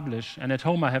MQTT publish. And at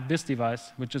home, I have this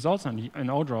device, which is also an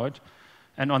Odroid.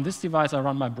 And on this device, I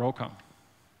run my broker.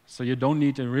 So you don't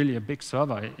need really a big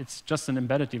server. It's just an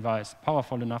embedded device,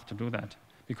 powerful enough to do that,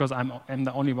 because I'm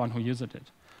the only one who uses it.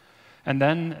 And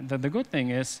then the good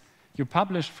thing is, you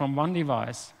publish from one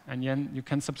device, and then you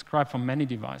can subscribe from many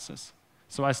devices.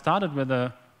 So I started with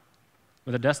a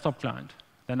desktop client.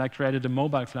 Then I created a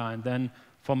mobile client. Then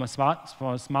for a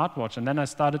smartwatch. And then I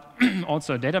started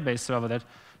also a database server that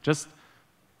just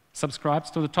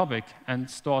subscribes to the topic and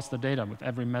stores the data with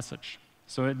every message.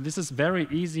 So this is very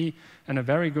easy and a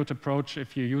very good approach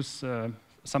if you use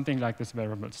something like this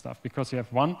wearable stuff, because you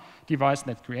have one device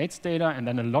that creates data, and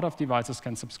then a lot of devices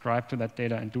can subscribe to that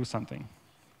data and do something.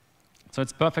 So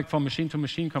it's perfect for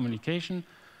machine-to-machine communication.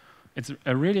 It's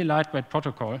a really lightweight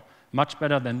protocol, much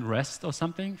better than REST or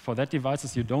something. For that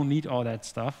devices, you don't need all that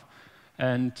stuff.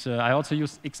 And I also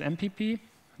use XMPP.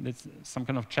 It's some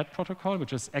kind of chat protocol,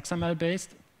 which is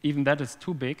XML-based. Even that is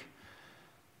too big.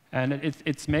 And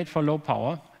it's made for low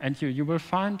power. And you will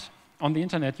find, on the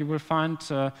internet, you will find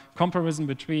comparison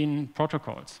between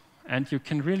protocols. And you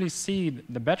can really see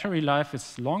the battery life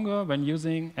is longer when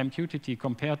using MQTT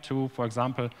compared to, for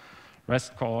example,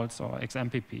 REST calls or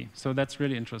XMPP. So that's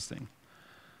really interesting.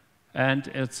 And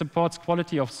it supports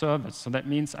quality of service. So that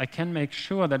means I can make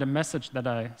sure that a message that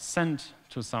I send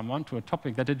to someone, to a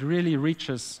topic, that it really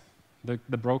reaches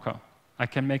the broker. I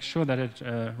can make sure that it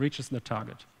reaches the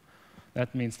target.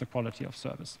 That means the quality of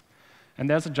service. And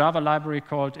there's a Java library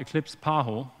called Eclipse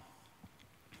Paho,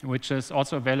 which is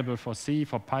also available for C,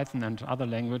 for Python, and other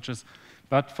languages.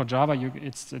 But for Java,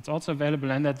 it's also available,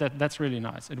 and that's really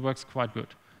nice. It works quite good.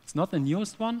 It's not the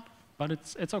newest one, but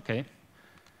it's OK.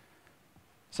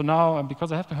 So now,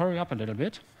 because I have to hurry up a little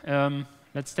bit,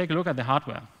 let's take a look at the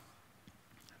hardware.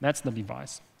 That's the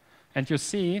device. And you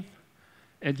see,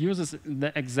 it uses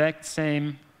the exact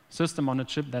same system on a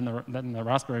chip than a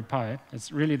Raspberry Pi.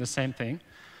 It's really the same thing.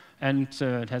 And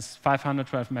it has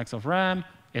 512 megs of RAM.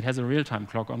 It has a real-time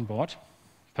clock on board.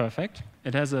 Perfect.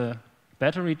 It has a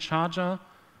battery charger,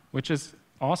 which is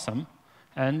awesome.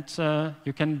 And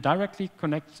you can directly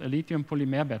connect a lithium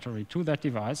polymer battery to that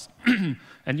device,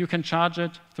 and you can charge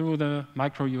it through the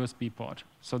micro USB port.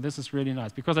 So this is really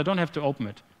nice, because I don't have to open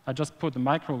it. I just put the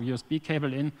micro USB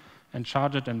cable in and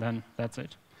charge it, and then that's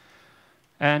it.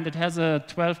 And it has a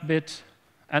 12-bit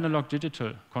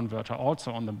analog-digital converter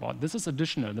also on the board. This is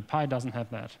additional. The Pi doesn't have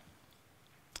that.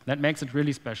 That makes it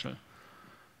really special.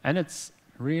 And it's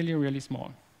really, really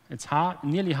small. It's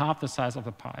nearly half the size of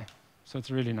the Pi. So it's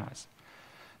really nice.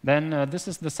 Then this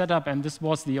is the setup, and this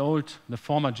was the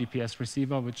former GPS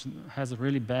receiver, which has a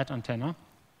really bad antenna.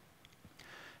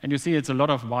 And you see it's a lot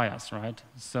of wires, right?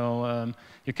 So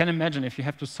you can imagine if you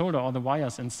have to solder all the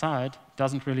wires inside, it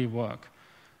doesn't really work.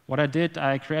 what I did,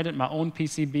 I created my own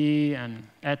PCB and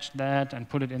etched that and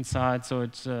put it inside. So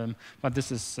it's, but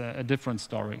this is a different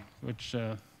story, which,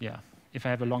 yeah, if I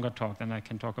have a longer talk, then I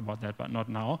can talk about that, but not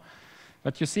now.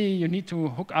 But you see, you need to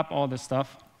hook up all this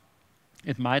stuff.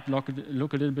 It might look a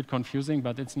little bit confusing,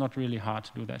 but it's not really hard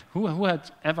to do that. Who had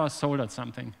ever soldered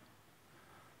something?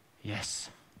 Yes.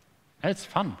 It's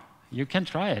fun. You can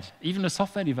try it. Even a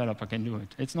software developer can do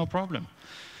it. It's no problem.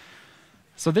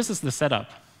 So this is the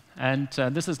setup. And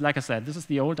this is, like I said, this is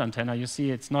the old antenna. You see,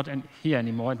 it's not here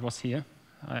anymore. It was here.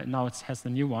 Now it has the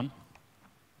new one.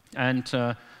 And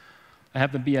I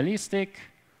have the BLE stick.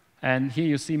 And here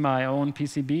you see my own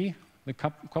PCB, the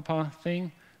copper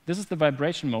thing. This is the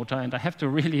vibration motor. And I have to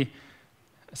really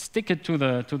stick it to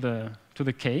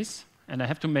the case. And I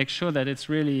have to make sure that it's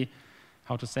really,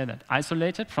 how to say that,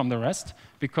 isolated from the rest.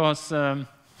 Because the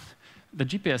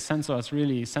GPS sensor is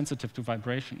really sensitive to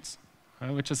vibrations.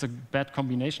 Which is a bad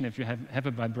combination if you have a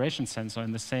vibration sensor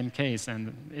in the same case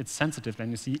and it's sensitive,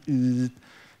 then you see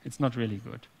it's not really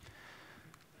good.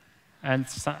 And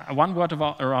one word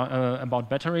about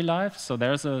battery life. So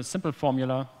there's a simple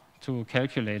formula to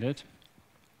calculate it.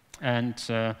 And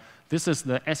this is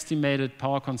the estimated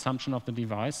power consumption of the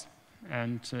device.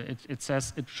 And it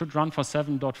says it should run for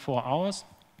 7.4 hours.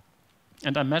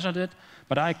 And I measured it,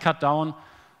 but I cut down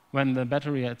when the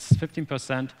battery is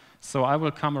 15%, so I will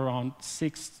come around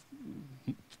 6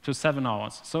 to 7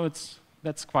 hours. So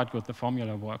that's quite good. The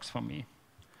formula works for me.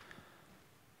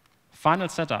 Final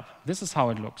setup. This is how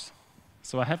it looks.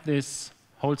 So I have this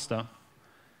holster.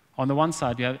 On the one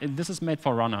side, this is made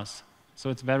for runners, so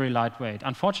it's very lightweight.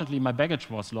 Unfortunately, my baggage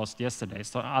was lost yesterday,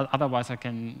 so otherwise I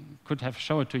could have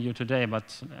shown it to you today,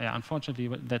 but unfortunately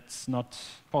that's not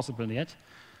possible yet.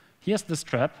 Here's the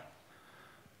strap.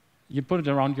 You put it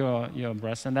around your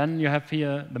breast, and then you have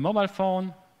here the mobile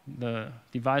phone, the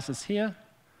device is here,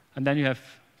 and then you have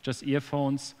just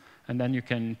earphones, and then you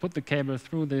can put the cable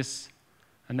through this,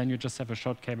 and then you just have a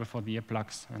short cable for the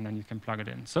earplugs, and then you can plug it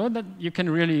in. So that you can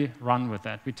really run with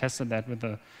that. We tested that with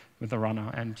the runner,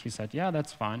 and he said, yeah,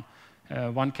 that's fine.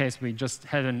 One case, we just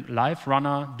had a live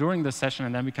runner during the session,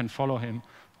 and then we can follow him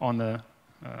on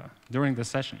during the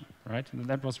session, right?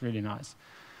 That was really nice.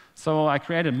 So I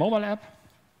created a mobile app.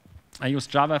 I use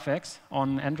JavaFX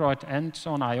on Android and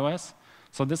on iOS.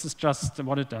 So this is just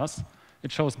what it does.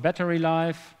 It shows battery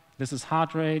life. This is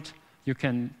heart rate. You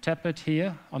can tap it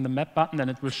here on the map button, and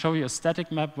it will show you a static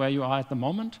map where you are at the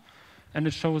moment. And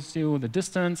it shows you the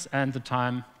distance and the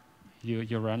time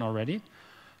you ran already.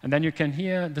 And then you can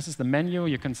here, this is the menu.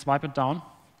 You can swipe it down.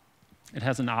 It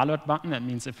has an alert button. That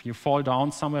means if you fall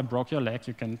down somewhere, broke your leg,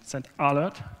 you can set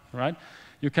alert, right?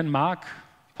 You can mark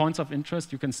points of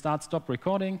interest. You can start, stop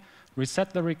recording,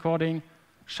 reset the recording,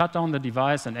 shut down the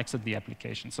device, and exit the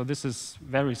application. So this is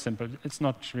very simple. It's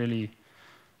not really,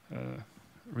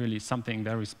 really something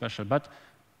very special, but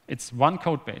it's one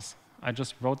code base. I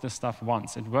just wrote this stuff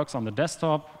once. It works on the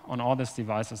desktop, on all these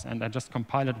devices, and I just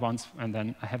compile it once, and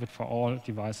then I have it for all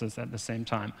devices at the same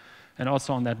time. And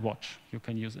also on that watch, you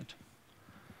can use it.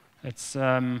 It's,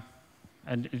 and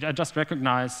I just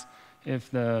recognize if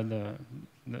the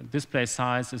display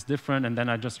size is different, and then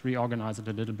I just reorganize it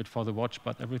a little bit for the watch,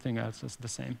 but everything else is the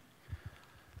same.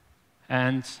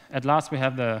 And at last, we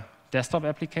have the desktop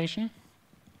application.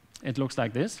 It looks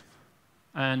like this.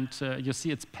 And you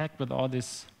see it's packed with all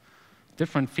these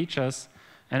different features.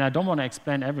 And I don't want to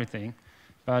explain everything,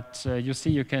 but you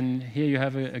see here you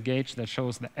have a gauge that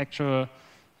shows the actual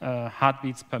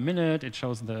heartbeats per minute. It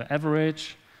shows the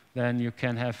average. Then you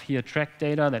can have here track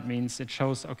data. That means it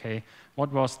shows, OK,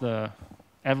 what was the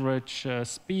average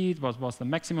speed, what was the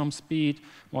maximum speed,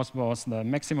 what was the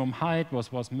maximum height,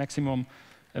 what was maximum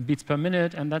beats per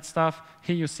minute, and that stuff.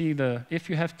 Here you see if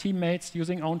you have teammates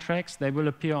using own tracks, they will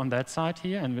appear on that side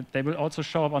here, and they will also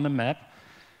show up on the map.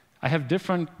 I have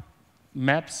different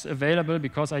maps available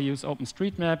because I use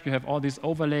OpenStreetMap. You have all these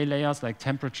overlay layers like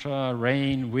temperature,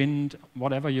 rain, wind,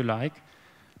 whatever you like.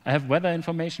 I have weather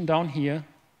information down here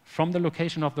from the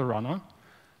location of the runner.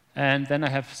 And then I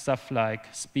have stuff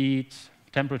like speed,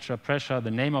 temperature, pressure,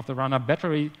 the name of the runner,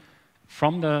 battery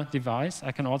from the device.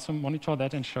 I can also monitor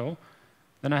that and show.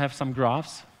 Then I have some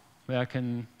graphs where I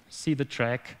can see the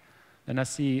track. Then I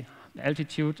see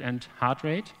altitude and heart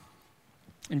rate.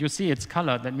 And you see it's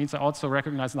colored. That means I also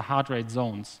recognize the heart rate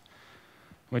zones,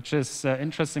 which is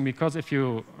interesting because if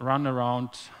you run around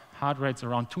heart rates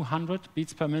around 200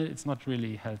 beats per minute, it's not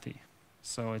really healthy.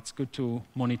 So it's good to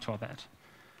monitor that.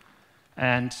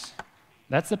 And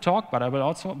that's the talk, but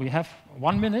we have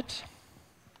 1 minute.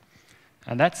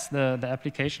 And that's the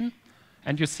application.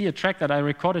 And you see a track that I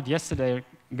recorded yesterday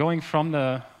going from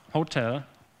the hotel,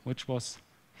 which was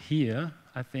here.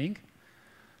 I think.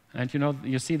 And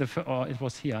you see or it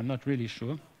was here, I'm not really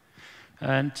sure.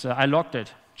 And I logged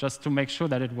it just to make sure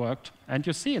that it worked. And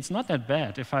you see, it's not that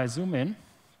bad. If I zoom in,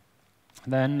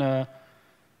 then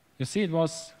you see it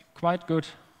was quite good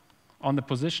on the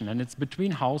position. And it's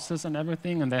between houses and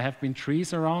everything, and there have been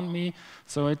trees around me,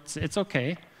 so it's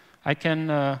okay. I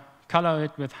can color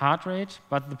it with heart rate,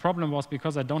 but the problem was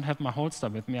because I don't have my holster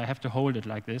with me, I have to hold it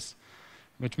like this,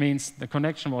 which means the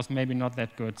connection was maybe not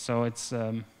that good. So it's,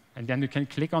 and then you can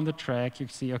click on the track, you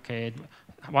see, okay,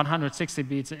 160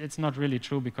 beats, it's not really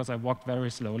true because I walked very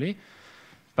slowly.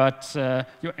 But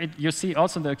you see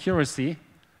also the accuracy,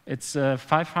 it's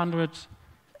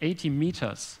 580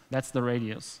 meters, that's the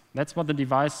radius. That's what the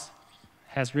device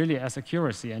has really as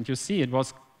accuracy, and you see it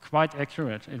was quite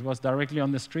accurate. It was directly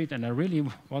on the street, and I really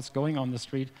was going on the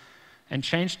street and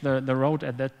changed the road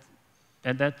at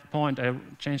that point. I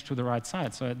changed to the right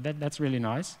side, so that's really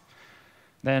nice.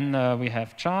 Then we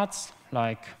have charts,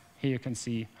 like here you can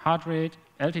see heart rate,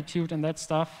 altitude, and that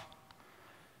stuff.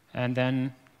 And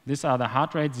then these are the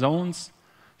heart rate zones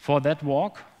for that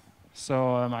walk.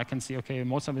 So I can see, okay,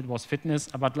 most of it was fitness,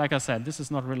 but like I said, this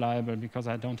is not reliable because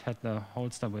I don't have the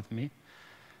holster with me.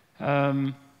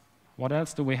 What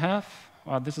else do we have?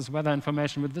 This is weather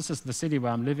information, but this is the city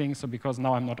where I'm living, so because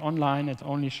now I'm not online, it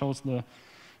only shows the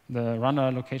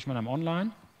runner location when I'm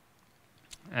online.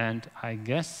 And I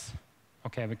guess,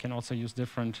 okay, we can also use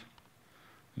different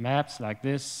maps like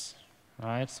this,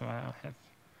 right? So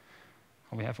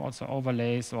we have also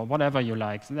overlays or whatever you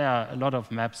like. So there are a lot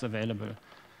of maps available.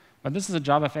 But this is a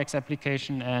JavaFX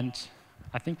application, and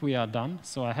I think we are done,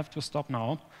 so I have to stop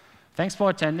now. Thanks for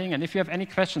attending, and if you have any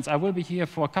questions, I will be here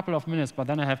for a couple of minutes, but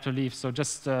then I have to leave, so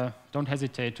just don't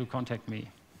hesitate to contact me.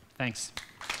 Thanks.